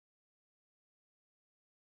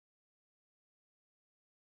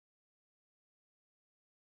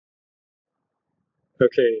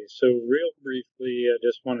Okay, so real briefly, I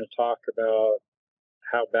just want to talk about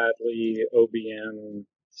how badly OBM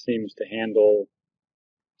seems to handle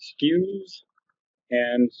skews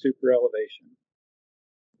and superelevation.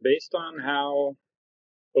 Based on how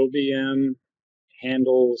OBM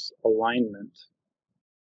handles alignment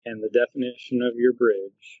and the definition of your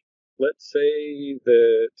bridge, let's say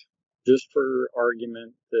that, just for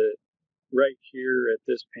argument, that right here at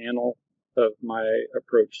this panel of my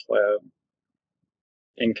approach slab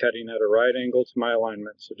and cutting at a right angle to my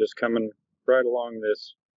alignment, so just coming right along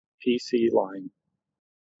this PC line,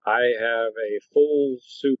 I have a full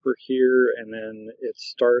super here, and then it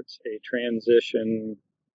starts a transition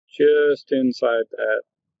just inside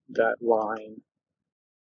that line,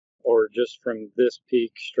 or just from this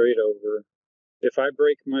peak straight over. If I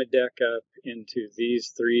break my deck up into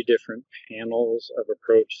these three different panels of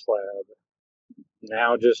approach slab,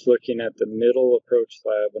 now just looking at the middle approach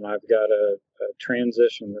slab, and I've got a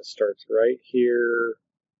transition that starts right here,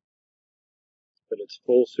 but it's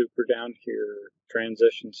full super down here.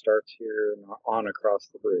 Transition starts here and on across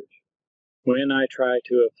the bridge. When I try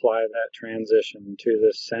to apply that transition to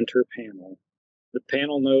this center panel, the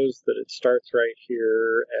panel knows that it starts right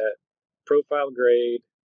here at profile grade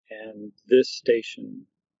and this station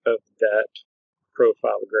of that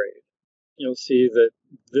profile grade. You'll see that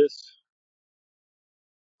this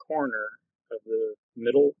corner of the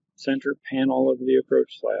middle center panel of the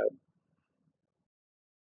approach slab,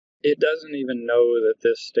 it doesn't even know that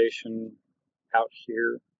this station out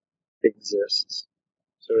here exists.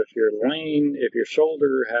 So if your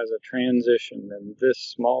shoulder has a transition in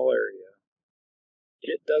this small area,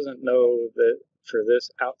 it doesn't know that for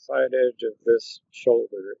this outside edge of this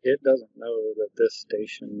shoulder, it doesn't know that this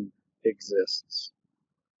station exists.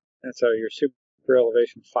 That's how your super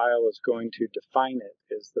elevation file is going to define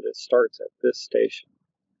it, is that it starts at this station.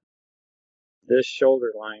 This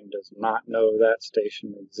shoulder line does not know that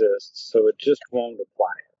station exists, so it just won't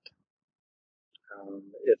apply it.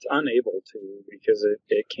 It's unable to, because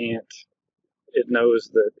it can't. It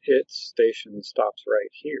knows that its station stops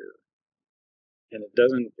right here, and it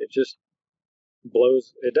doesn't. It just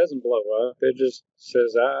blows. It doesn't blow up. It just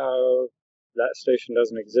says, "Oh, that station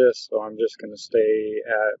doesn't exist, so I'm just going to stay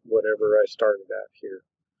at whatever I started at here."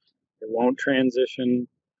 It won't transition.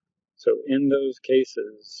 So in those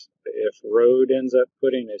cases, if road ends up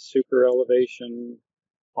putting a super elevation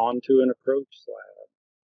onto an approach slab,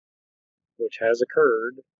 which has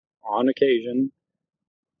occurred on occasion,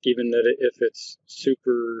 even that if it's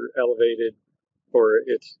super elevated or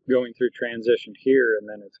it's going through transition here and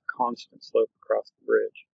then it's a constant slope across the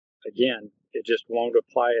bridge, again, it just won't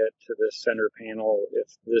apply it to this center panel if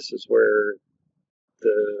this is where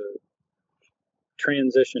the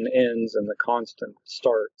transition ends and the constant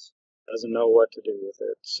starts. Doesn't know what to do with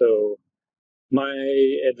it. So my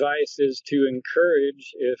advice is to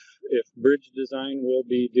encourage, if bridge design will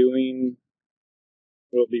be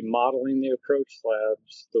modeling the approach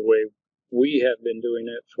slabs the way we have been doing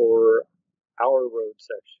it for our road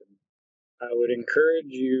section, I would encourage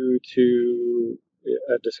you to,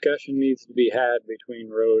 a discussion needs to be had between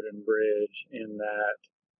road and bridge, in that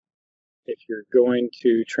if you're going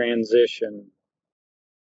to transition,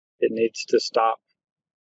 it needs to stop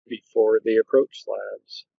before the approach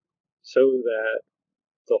slabs so that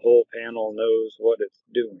the whole panel knows what it's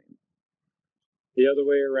doing. The other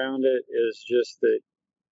way around it is just that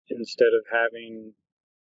instead of having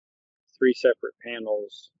three separate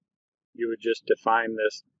panels, you would just define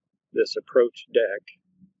this approach deck,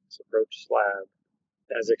 this approach slab,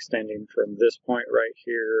 as extending from this point right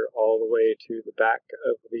here all the way to the back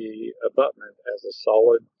of the abutment as a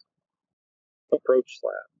solid approach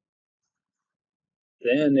slab.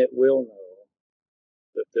 Then it will know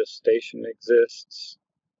that this station exists.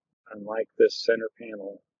 Unlike this center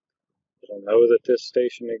panel, it'll know that this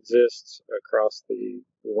station exists across the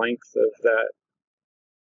length of that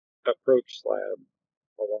approach slab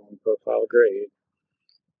along profile grade.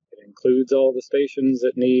 It includes all the stations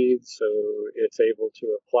it needs, so it's able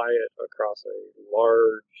to apply it across a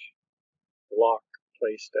large block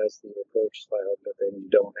placed as the approach slab, but then you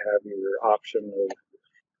don't have your option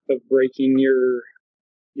of breaking your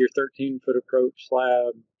 13-foot approach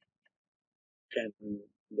slab and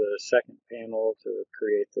the second panel to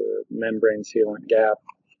create the membrane sealant gap.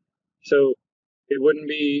 So it wouldn't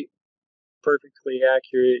be perfectly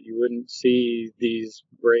accurate. You wouldn't see these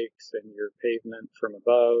breaks in your pavement from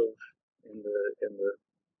above in the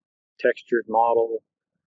textured model.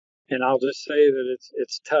 And I'll just say that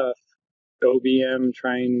it's tough. OBM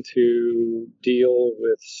trying to deal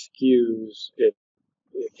with skews, it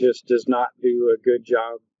just does not do a good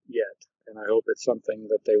job yet. And I hope it's something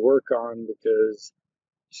that they work on, because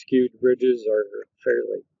skewed bridges are a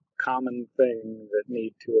fairly common thing that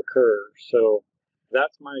need to occur. So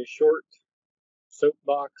that's my short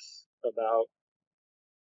soapbox about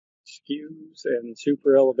skews and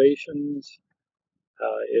super elevations.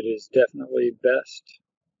 It is definitely best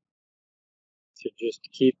to just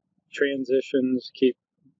keep transitions, keep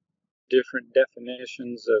different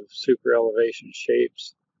definitions of super elevation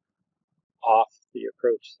shapes off the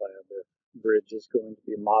approach slab if bridge is going to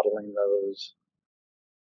be modeling those.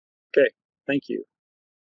 Okay, thank you.